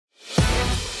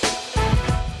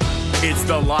It's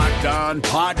the Locked On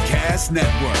Podcast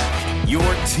Network, your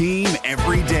team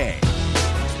every day.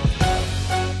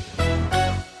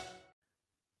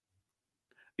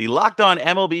 The Locked On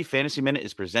MLB Fantasy Minute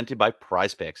is presented by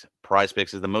Prize Picks. Prize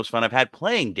Picks is the most fun I've had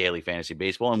playing daily fantasy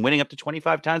baseball and winning up to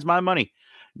 25 times my money.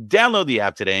 Download the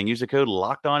app today and use the code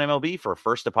LOCKEDONMLB for a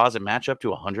first deposit match up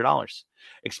to $100.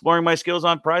 Exploring my skills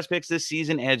on Prize Picks this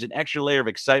season adds an extra layer of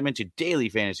excitement to daily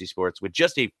fantasy sports. With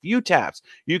just a few taps,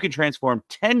 you can transform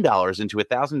 $10 into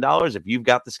 $1,000 if you've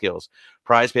got the skills.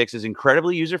 Prize Picks is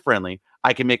incredibly user-friendly.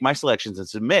 I can make my selections and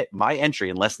submit my entry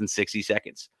in less than 60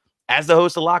 seconds. As the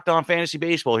host of Locked On Fantasy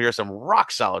Baseball, here are some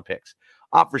rock-solid picks.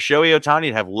 Opt for Shohei Ohtani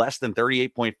to have less than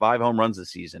 38.5 home runs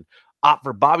this season. Opt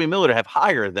for Bobby Miller to have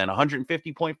higher than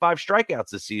 150.5 strikeouts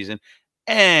this season.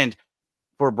 And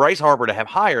for Bryce Harper to have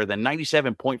higher than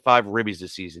 97.5 ribbies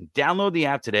this season. Download the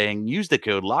app today and use the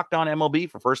code LOCKEDONMLB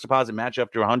for first deposit match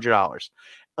up to $100.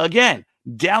 Again,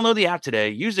 download the app today.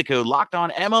 Use the code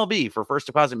LOCKEDONMLB for first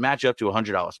deposit match up to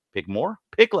 $100. Pick more,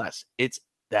 pick less. It's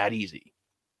that easy.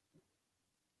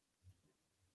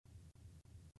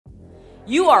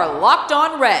 You are Locked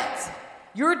On Reds,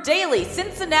 your daily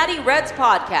Cincinnati Reds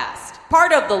podcast.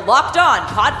 Part of the Locked On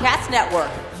Podcast Network,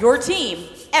 your team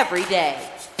every day.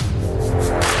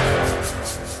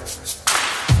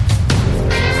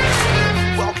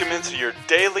 Welcome into your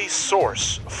daily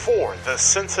source for the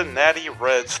Cincinnati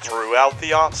Reds throughout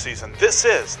the offseason. This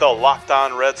is the Locked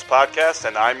On Reds podcast,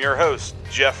 and I'm your host,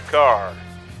 Jeff Carr.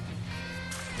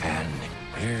 And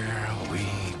here we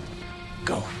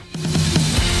go.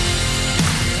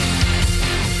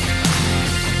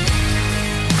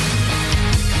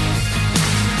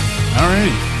 All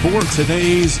right, for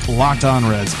today's Locked On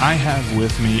Reds, I have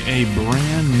with me a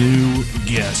brand new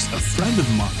guest, a friend of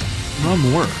mine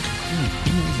from work.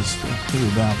 He knows his stuff too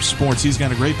about sports. He's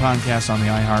got a great podcast on the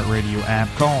iHeartRadio app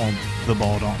called The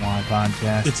Ball Don't Lie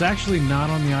Podcast. It's actually not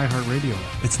on the iHeartRadio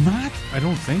app. It's not? I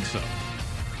don't think so.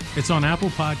 It's on Apple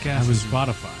Podcasts and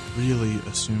Spotify. Really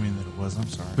assuming that it was. I'm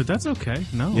sorry. But that's okay.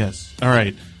 No. Yes. All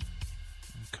right.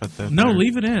 Cut that. No, there.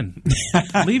 leave it in.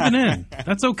 Leave it in.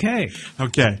 That's okay.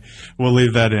 Okay. We'll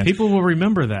leave that in. People will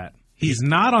remember that. He's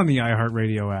not on the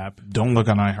iHeartRadio app. Don't look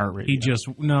on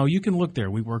iHeartRadio. No, you can look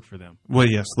there. We work for them. Well,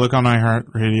 yes. Look on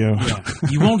iHeartRadio. Yeah.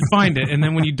 You won't find it. And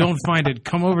then when you don't find it,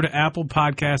 come over to Apple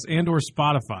Podcasts and or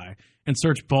Spotify and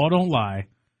search Ball Don't Lie.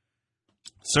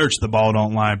 Search the Ball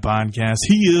Don't Lie podcast.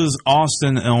 He is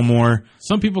Austin Elmore.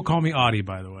 Some people call me Audie,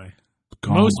 by the way.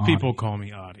 Most people call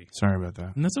me Audie. Sorry about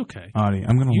that. And that's okay. Audie,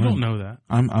 I'm gonna. You learn. don't know that.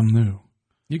 I'm new.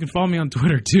 You can follow me on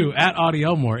Twitter too at Audie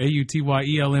Elmore,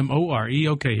 AUTYELMORE.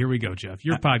 Okay, here we go, Jeff.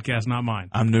 Your podcast, not mine.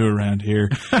 I'm new around here,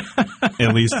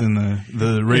 at least in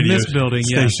the radio in this building,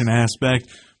 station yes. aspect.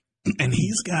 And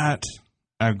he's got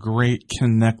a great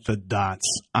connect the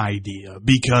dots idea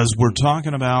because we're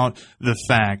talking about the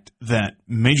fact that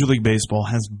Major League Baseball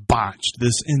has botched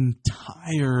this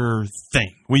entire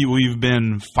thing. We've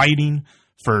been fighting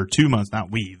for 2 months. Not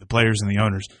we, the players and the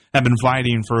owners, have been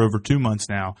fighting for over 2 months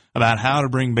now about how to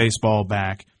bring baseball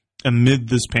back amid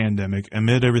this pandemic,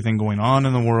 amid everything going on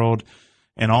in the world.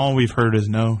 And all we've heard is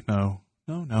no, no,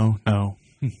 no, no, no,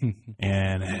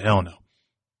 and hell no.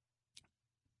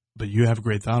 But you have a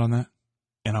great thought on that?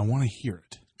 And I want to hear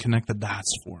it. Connect the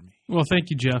dots for me. Well, thank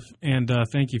you, Jeff, and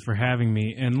thank you for having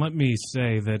me. And let me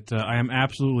say that I am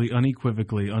absolutely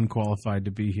unequivocally unqualified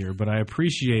to be here, but I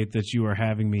appreciate that you are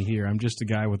having me here. I'm just a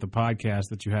guy with a podcast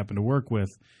that you happen to work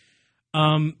with.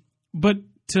 But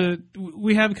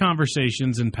we have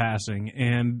conversations in passing,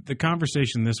 and the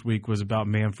conversation this week was about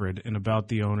Manfred and about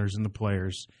the owners and the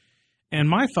players. And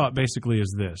my thought basically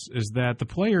is this, is that the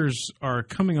players are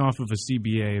coming off of a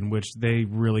CBA in which they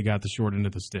really got the short end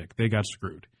of the stick. They got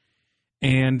screwed.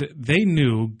 And they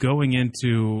knew going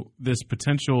into this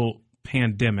potential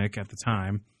pandemic at the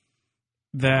time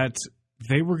that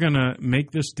they were going to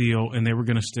make this deal and they were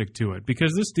going to stick to it.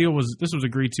 Because this was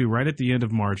agreed to right at the end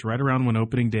of March, right around when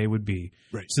opening day would be.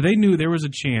 Right. So they knew there was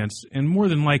a chance, and more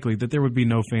than likely, that there would be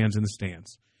no fans in the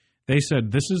stands. They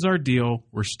said, this is our deal,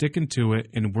 we're sticking to it,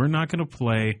 and we're not going to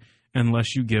play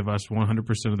unless you give us 100%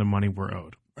 of the money we're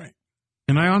owed. Right.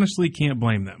 And I honestly can't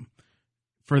blame them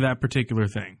for that particular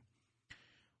thing.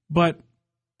 But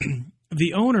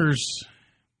the owners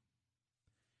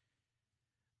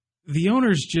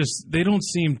just, they don't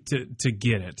seem to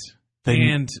get it.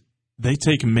 They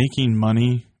take making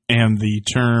money and the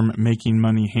term making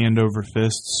money hand over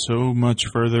fist so much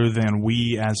further than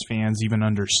we as fans even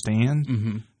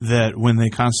understand, that when they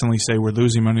constantly say we're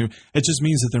losing money, it just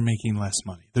means that they're making less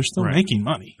money. They're still making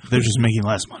money. They're just making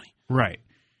less money. Right.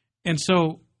 And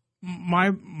so my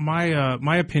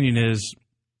opinion is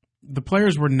the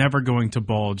players were never going to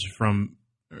bulge from.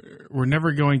 We're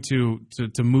never going to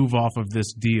move off of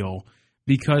this deal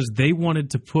because they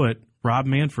wanted to put Rob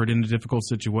Manfred in a difficult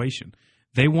situation.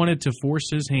 They wanted to force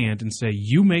his hand and say,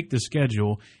 you make the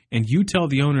schedule and you tell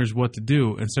the owners what to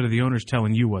do instead of the owners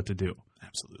telling you what to do.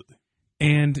 Absolutely.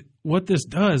 And what this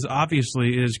does,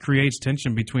 obviously, is creates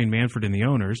tension between Manfred and the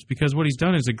owners because what he's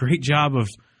done is a great job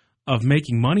of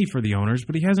making money for the owners,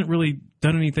 but he hasn't really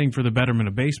done anything for the betterment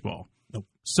of baseball. Nope.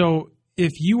 So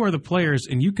if you are the players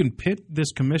and you can pit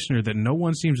this commissioner that no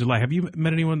one seems to like, have you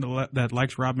met anyone that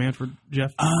likes Rob Manfred,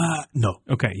 Jeff? No.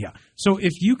 Okay, yeah. So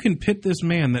if you can pit this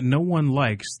man that no one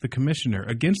likes, the commissioner,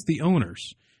 against the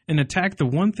owners and attack the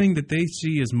one thing that they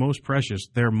see as most precious,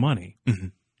 their money,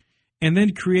 and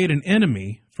then create an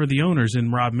enemy for the owners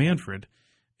in Rob Manfred,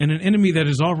 and an enemy that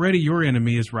is already your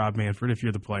enemy is Rob Manfred if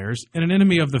you're the players, and an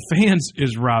enemy of the fans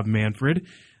is Rob Manfred,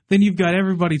 then you've got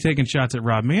everybody taking shots at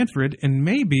Rob Manfred, and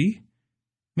maybe,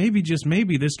 just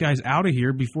maybe, this guy's out of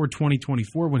here before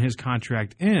 2024 when his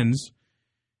contract ends,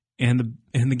 and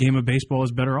the game of baseball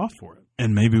is better off for it.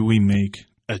 And maybe we make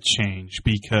a change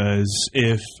because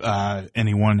if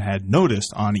anyone had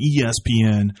noticed on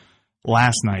ESPN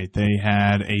last night, they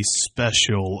had a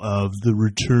special of the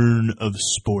return of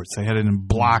sports. They had it in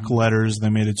block letters. They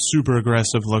made it super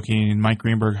aggressive looking. Mike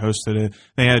Greenberg hosted it.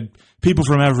 They had people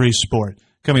from every sport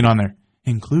coming on there,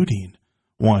 including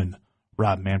one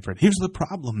Rob Manfred. Here's the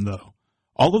problem, though.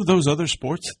 All of those other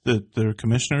sports that their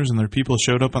commissioners and their people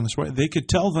showed up on the sport, they could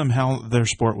tell them how their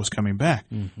sport was coming back.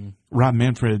 Rob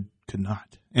Manfred could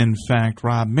not. In fact,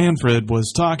 Rob Manfred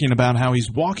was talking about how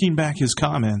he's walking back his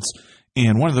comments,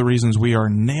 and one of the reasons we are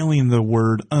nailing the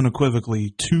word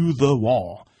unequivocally to the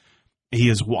wall, he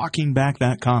is walking back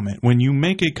that comment. When you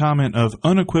make a comment of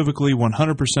unequivocally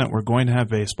 100% we're going to have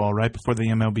baseball right before the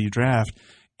MLB draft,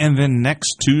 and then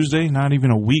next Tuesday, not even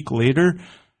a week later,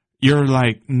 you're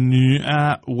like,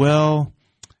 well,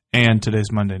 and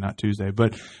today's Monday, not Tuesday,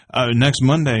 but next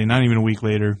Monday, not even a week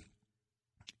later,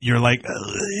 you're like,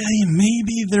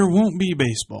 maybe there won't be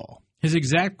baseball. His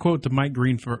exact quote to Mike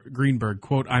Greenberg,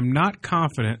 quote, "I'm not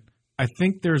confident. I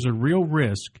think there's a real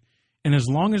risk, and as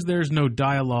long as there's no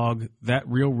dialogue, that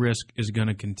real risk is going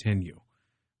to continue."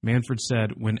 Manfred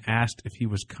said when asked if he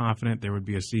was confident there would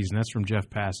be a season. That's from Jeff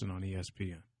Passan on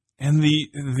ESPN. And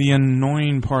the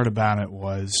annoying part about it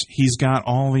was he's got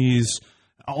all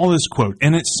this quote,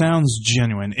 and it sounds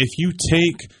genuine. If you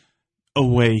take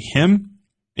away him,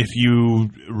 if you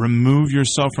remove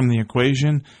yourself from the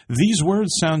equation, these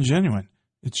words sound genuine.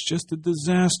 It's just a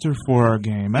disaster for our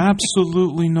game.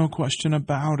 Absolutely no question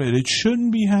about it. It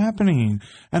shouldn't be happening.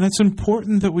 And it's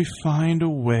important that we find a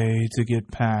way to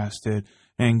get past it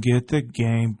and get the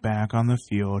game back on the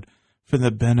field for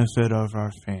the benefit of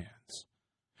our fans.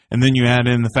 And then you add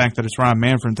in the fact that it's Rob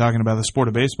Manfred talking about the sport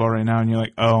of baseball right now, and you're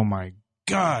like, oh my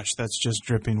gosh, that's just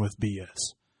dripping with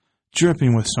BS.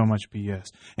 Dripping with so much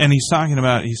BS. And he said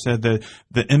that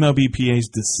the MLBPA's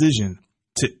decision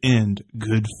to end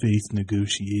good faith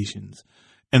negotiations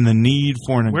and the need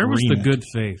for an agreement. Where was the good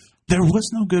faith? There was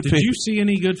no good faith. Did you see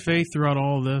any good faith throughout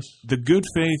all of this? The good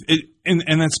faith,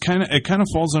 and that's it kind of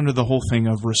falls under the whole thing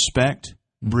of respect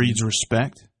breeds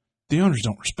respect. The owners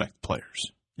don't respect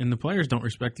players. And the players don't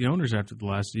respect the owners after the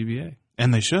last CBA.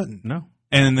 And they shouldn't. No.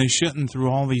 And they shouldn't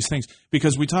through all these things.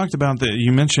 Because we talked about that.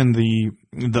 You mentioned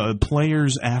the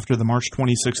players after the March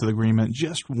 26th agreement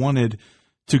just wanted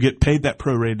to get paid that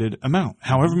prorated amount.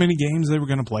 However many games they were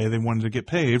going to play, they wanted to get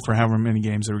paid for however many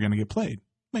games they were going to get played.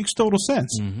 Makes total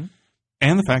sense. Mm-hmm.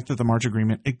 And the fact that the March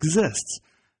agreement exists.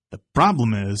 The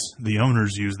problem is the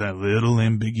owners use that little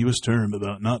ambiguous term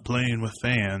about not playing with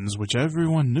fans, which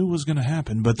everyone knew was going to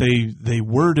happen, but they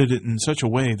worded it in such a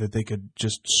way that they could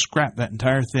just scrap that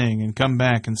entire thing and come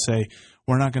back and say,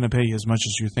 we're not going to pay you as much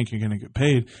as you think you're going to get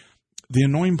paid. The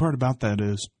annoying part about that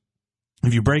is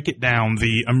if you break it down,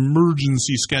 the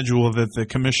emergency schedule that the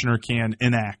commissioner can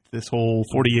enact, this whole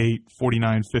 48,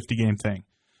 49, 50 game thing,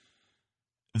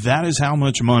 that is how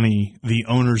much money the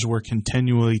owners were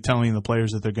continually telling the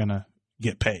players that they're going to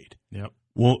get paid. Yep.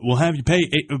 We'll have you play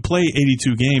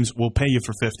 82 games. We'll pay you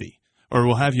for 50. Or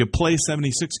we'll have you play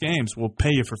 76 games. We'll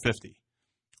pay you for 50.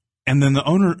 And then the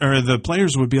owner or the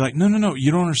players would be like, no,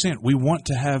 you don't understand. We want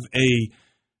to have a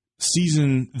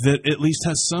season that at least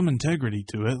has some integrity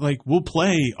to it. Like, we'll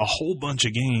play a whole bunch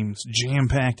of games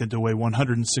jam-packed into a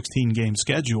 116-game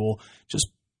schedule. Just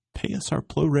pay us our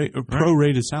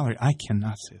prorated salary. I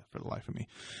cannot say that for the life of me.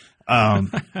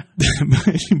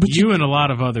 But you and a lot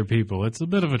of other people. It's a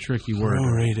bit of a tricky word.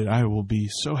 Prorated. I will be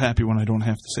so happy when I don't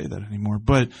have to say that anymore.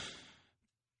 But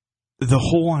the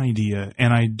whole idea,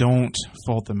 and I don't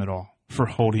fault them at all for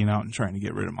holding out and trying to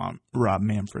get rid of Rob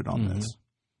Manfred on this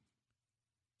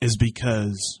is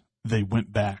because they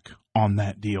went back on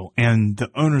that deal. And the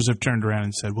owners have turned around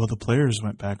and said, well, the players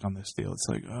went back on this deal. It's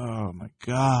like, oh, my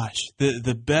gosh.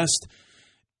 The best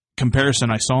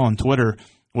comparison I saw on Twitter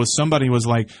was somebody was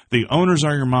like, the owners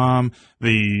are your mom,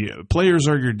 the players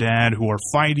are your dad who are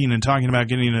fighting and talking about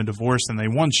getting a divorce, and they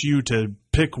want you to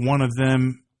pick one of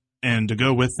them and to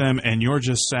go with them, and you're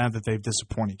just sad that they've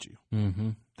disappointed you. Mm-hmm.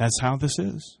 That's how this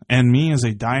is. And me as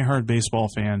a diehard baseball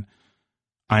fan,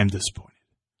 I am disappointed.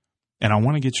 And I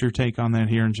want to get your take on that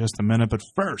here in just a minute. But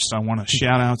first, I want to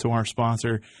shout out to our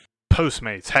sponsor,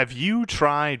 Postmates. Have you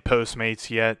tried Postmates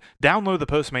yet? Download the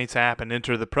Postmates app and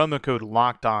enter the promo code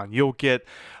LOCKEDON. You'll get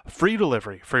free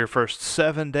delivery for your first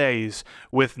 7 days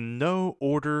with no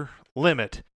order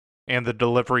limit. And the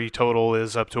delivery total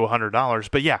is up to $100.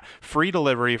 But yeah, free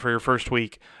delivery for your first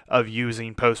week of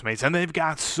using Postmates. And they've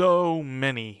got so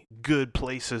many good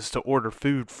places to order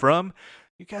food from.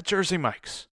 You got Jersey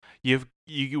Mike's.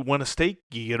 You want a steak,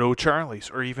 you get O'Charlie's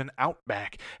or even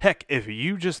Outback. Heck, if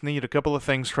you just need a couple of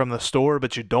things from the store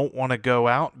but you don't want to go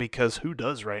out, because who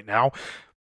does right now,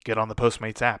 get on the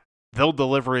Postmates app. They'll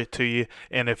deliver it to you,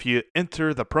 and if you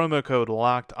enter the promo code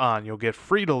Locked On, you'll get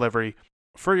free delivery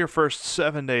for your first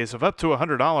 7 days of up to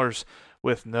 $100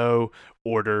 with no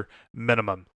order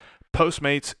minimum.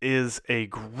 Postmates is a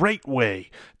great way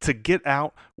to get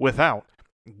out without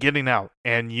getting out,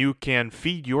 and you can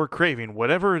feed your craving,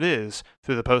 whatever it is,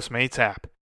 through the Postmates app.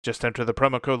 Just enter the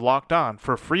promo code Locked On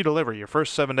for free delivery your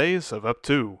first 7 days of up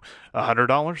to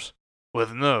 $100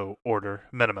 with no order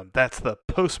minimum. That's the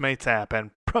Postmates app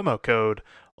and promo code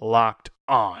Locked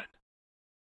On.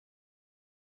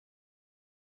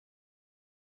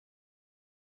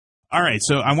 All right,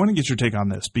 so I want to get your take on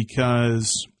this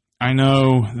because I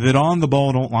know that on the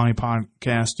Ball Don't Lie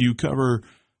podcast, you cover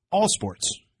all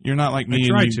sports. You're not like me.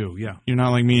 You're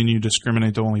not like me and you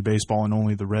discriminate to only baseball and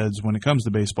only the Reds when it comes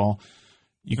to baseball.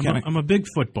 I'm a big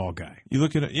football guy. You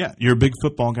look at it, yeah, you're a big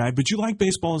football guy, but you like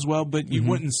baseball as well, but you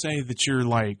wouldn't say that you're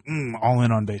like all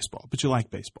in on baseball, but you like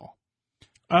baseball.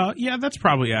 Yeah, that's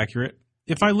probably accurate.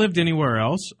 If I lived anywhere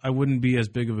else, I wouldn't be as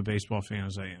big of a baseball fan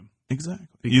as I am. Exactly.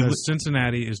 Because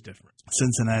Cincinnati is different.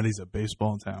 Cincinnati's a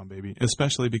baseball town, baby,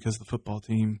 especially because the football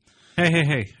team.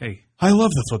 Hey. I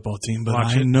love the football team, but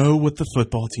I know what the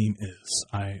football team is.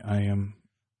 I am,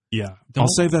 yeah. I'll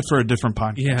save that for a different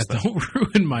podcast. Yeah, don't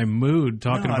ruin my mood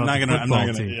talking about the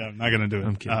football team. Yeah, I'm not going to do it.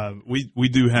 I'm kidding. We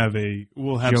do have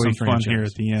we'll have Joey some fun here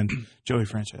at the end. Joey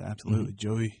franchise, absolutely.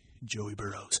 Joey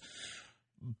Burrows.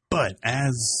 But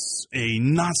as a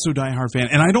not so diehard fan,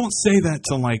 and I don't say that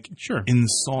to like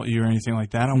insult you or anything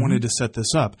like that. I wanted to set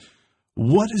this up.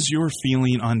 What is your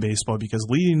feeling on baseball? Because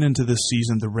leading into this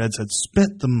season, the Reds had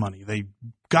spent the money. They'd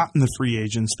gotten the free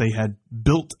agents. They had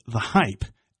built the hype.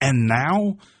 And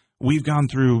now we've gone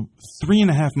through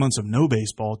 3.5 months of no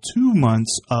baseball, 2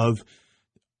 months of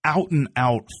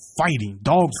out-and-out fighting,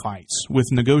 dog fights with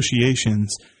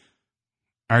negotiations.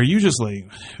 Are you just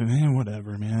like,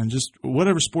 whatever, man, just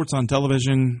whatever sport's on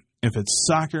television, if it's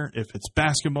soccer, if it's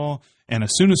basketball, and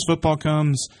as soon as football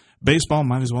comes, baseball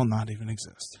might as well not even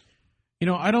exist? You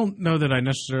know, I don't know that I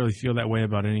necessarily feel that way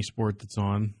about any sport that's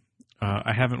on.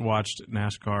 I haven't watched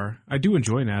NASCAR. I do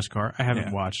enjoy NASCAR. I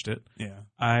haven't watched it. Yeah.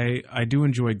 I do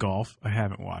enjoy golf. I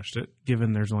haven't watched it,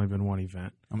 given there's only been one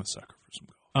event. I'm a sucker for some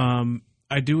golf.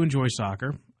 I do enjoy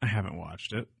soccer. I haven't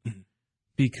watched it.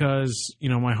 Because, you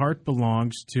know, my heart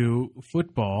belongs to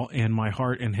football, and my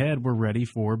heart and head were ready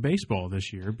for baseball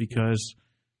this year because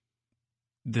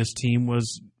this team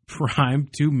was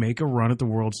primed to make a run at the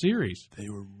World Series. They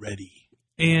were ready.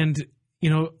 And, you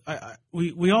know,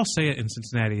 we all say it in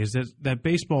Cincinnati, is that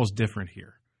baseball is different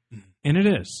here. And it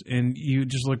is. And you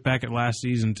just look back at last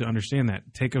season to understand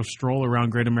that. Take a stroll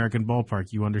around Great American Ballpark.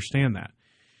 You understand that.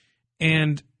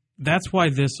 And that's why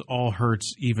this all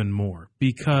hurts even more,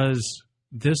 because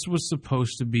this was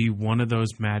supposed to be one of those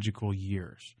magical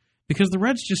years. Because the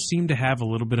Reds just seem to have a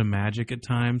little bit of magic at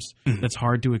times that's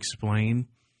hard to explain.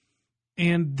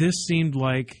 And this seemed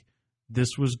like this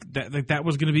was that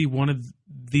was going to be one of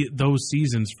those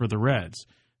seasons for the Reds.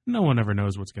 No one ever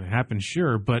knows what's going to happen,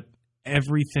 sure, but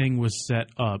everything was set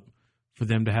up for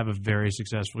them to have a very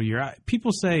successful year.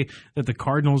 People say that the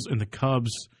Cardinals and the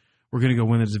Cubs were going to go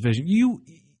win the division.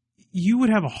 You would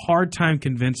have a hard time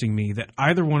convincing me that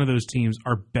either one of those teams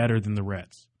are better than the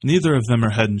Reds. Neither of them are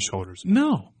head and shoulders.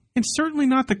 No, and certainly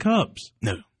not the Cubs.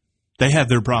 No. They had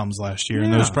their problems last year,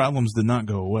 and those problems did not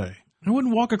go away. I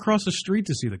wouldn't walk across the street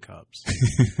to see the Cubs.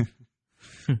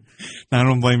 I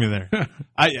don't blame you there.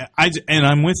 And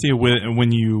I'm with you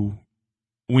when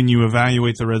when you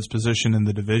evaluate the Reds' position in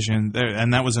the division,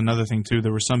 and that was another thing too.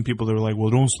 There were some people that were like, "Well,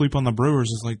 don't sleep on the Brewers."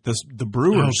 It's like the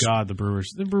Brewers. Oh God, the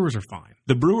Brewers are fine.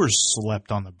 The Brewers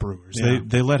slept on the Brewers. Yeah.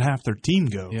 They let half their team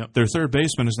go. Yep. Their third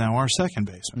baseman is now our second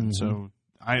baseman. So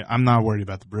I'm not worried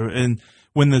about the Brewers. And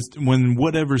when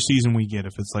whatever season we get,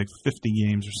 if it's like 50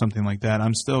 games or something like that,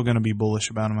 I'm still going to be bullish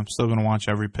about them. I'm still going to watch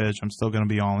every pitch. I'm still going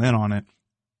to be all in on it.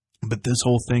 But this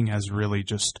whole thing has really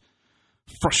just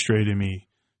frustrated me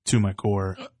to my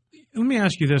core. Let me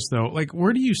ask you this, though. Like,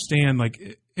 where do you stand?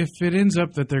 Like, if it ends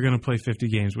up that they're going to play 50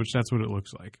 games, which that's what it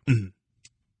looks like,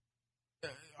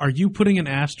 are you putting an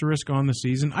asterisk on the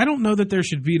season? I don't know that there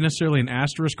should be necessarily an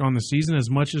asterisk on the season as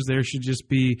much as there should just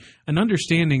be an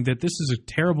understanding that this is a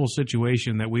terrible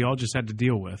situation that we all just had to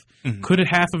deal with. Could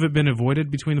half of it been avoided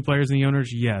between the players and the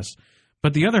owners? Yes.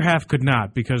 But the other half could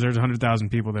not because there's 100,000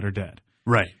 people that are dead.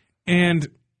 Right. And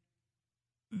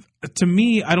to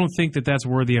me, I don't think that that's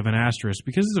worthy of an asterisk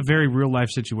because it's a very real-life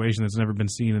situation that's never been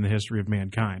seen in the history of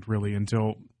mankind, really,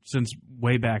 since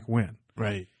way back when.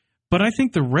 Right. But I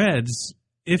think the Reds,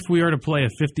 if we are to play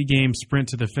a 50-game sprint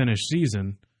to the finish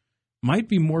season, might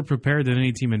be more prepared than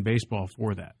any team in baseball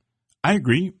for that. I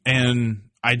agree, and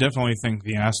I definitely think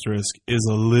the asterisk is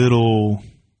a little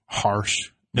harsh,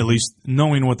 at least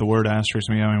knowing what the word asterisk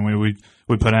means. I mean,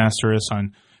 we put asterisks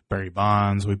on Barry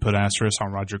Bonds, we put asterisks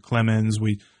on Roger Clemens,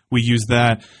 we use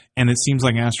that, and it seems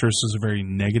like asterisk is a very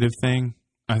negative thing.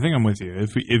 I think I'm with you.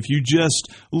 If you just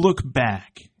look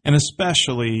back, and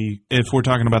especially if we're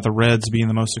talking about the Reds being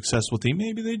the most successful team,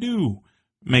 maybe they do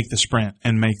make the sprint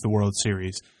and make the World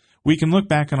Series. We can look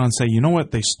back and say, you know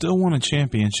what, they still won a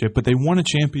championship, but they won a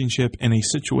championship in a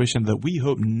situation that we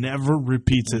hope never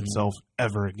repeats itself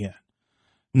ever again.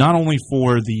 Not only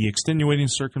for the extenuating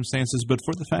circumstances, but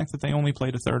for the fact that they only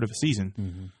played a third of a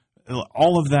season.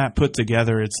 All of that put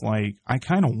together, it's like, I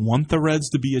kind of want the Reds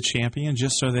to be a champion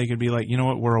just so they could be like, you know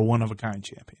what, we're a one-of-a-kind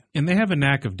champion. And they have a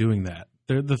knack of doing that.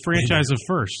 They're the franchise of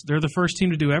first. They're the first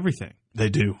team to do everything. They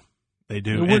do. They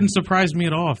do. It wouldn't surprise me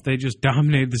at all if they just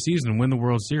dominated the season and win the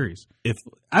World Series.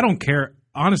 I don't care.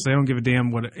 Honestly, I don't give a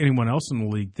damn what anyone else in the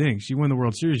league thinks. You win the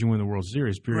World Series, you win the World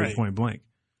Series, period, Right. point blank.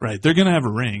 Right. They're going to have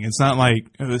a ring. It's not like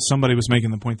somebody was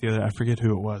making the point the other day. I forget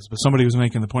who it was, but somebody was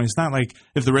making the point. It's not like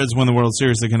if the Reds win the World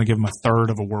Series, they're going to give them a third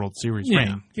of a World Series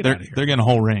ring. Get out of here. They're getting a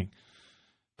whole ring.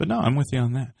 But no, I'm with you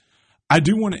on that. I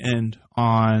do want to end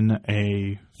on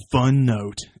a fun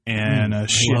note and I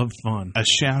love fun. A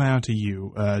shout out to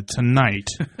you. Tonight,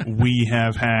 we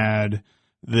have had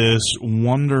this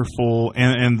wonderful,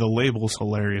 and the label's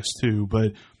hilarious too,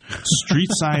 but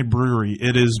Streetside Brewery.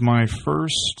 It is my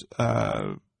first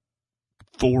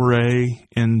foray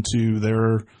into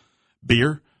their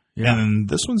beer, and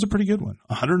this one's a pretty good one.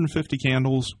 150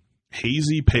 candles,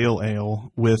 hazy pale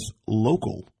ale with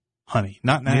local honey,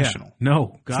 not national. Yeah.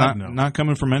 No, God, no. Not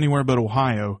coming from anywhere but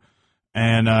Ohio,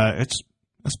 and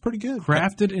it's pretty good.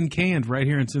 Crafted and canned right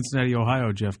here in Cincinnati,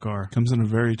 Ohio, Jeff Carr. Comes in a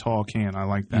very tall can. I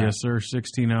like that. Yes, sir.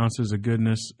 16 ounces of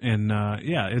goodness, and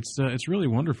it's really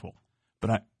wonderful.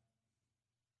 But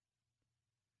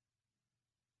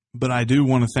I do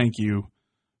want to thank you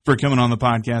for coming on the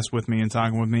podcast with me and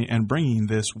talking with me and bringing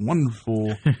this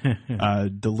wonderful,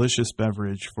 delicious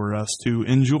beverage for us to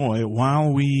enjoy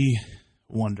while we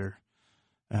wonder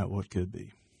at what could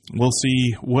be. We'll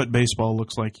see what baseball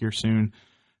looks like here soon.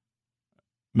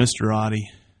 Mr. Audie,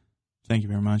 thank you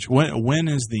very much. When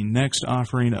is the next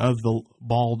offering of the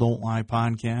Ball Don't Lie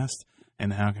podcast,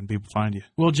 and how can people find you?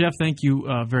 Well, Jeff, thank you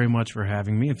very much for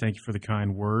having me, and thank you for the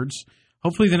kind words.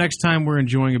 Hopefully the next time we're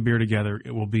enjoying a beer together,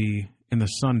 it will be in the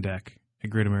sun deck at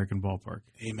Great American Ballpark.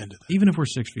 Amen to that. Even if we're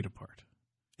 6 feet apart.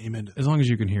 Amen to that. As long as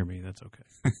you can hear me, that's okay.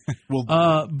 Well,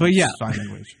 but yeah. Sign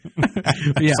language.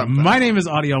 Yeah, my name is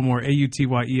Audie Elmore,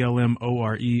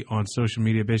 AUTYELMORE on social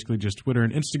media, basically just Twitter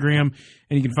and Instagram.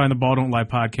 And you can find the Ball Don't Lie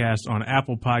podcast on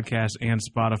Apple Podcasts and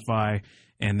Spotify.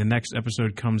 And the next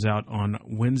episode comes out on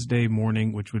Wednesday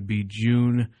morning, which would be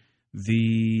June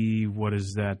the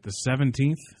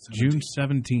 17th? June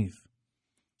 17th.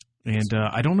 And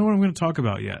I don't know what I'm going to talk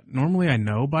about yet. Normally I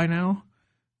know by now.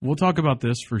 We'll talk about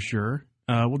this for sure.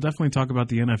 We'll definitely talk about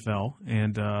the NFL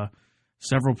and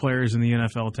several players in the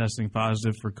NFL testing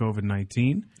positive for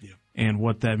COVID-19 and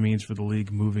what that means for the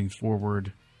league moving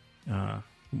forward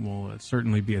will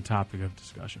certainly be a topic of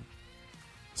discussion.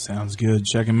 Sounds good.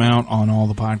 Check them out on all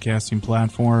the podcasting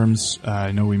platforms.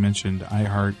 I know we mentioned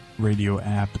iHeartRadio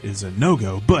app is a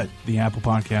no-go, but the Apple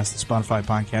Podcast, the Spotify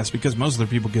Podcast, because most of the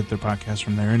people get their podcasts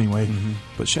from there anyway. Mm-hmm.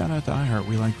 But shout out to iHeart.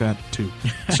 We like that too.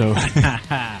 So,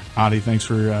 Audie, thanks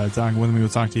for talking with me. We'll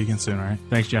talk to you again soon, all right?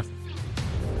 Thanks, Jeff.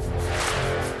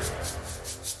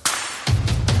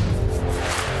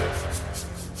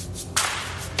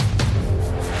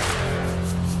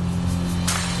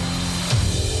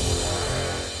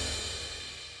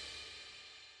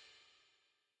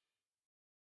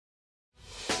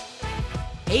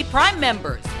 Hey, Prime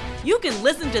members, you can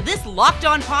listen to this Locked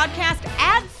On podcast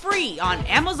ad-free on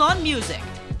Amazon Music.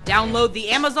 Download the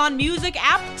Amazon Music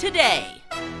app today.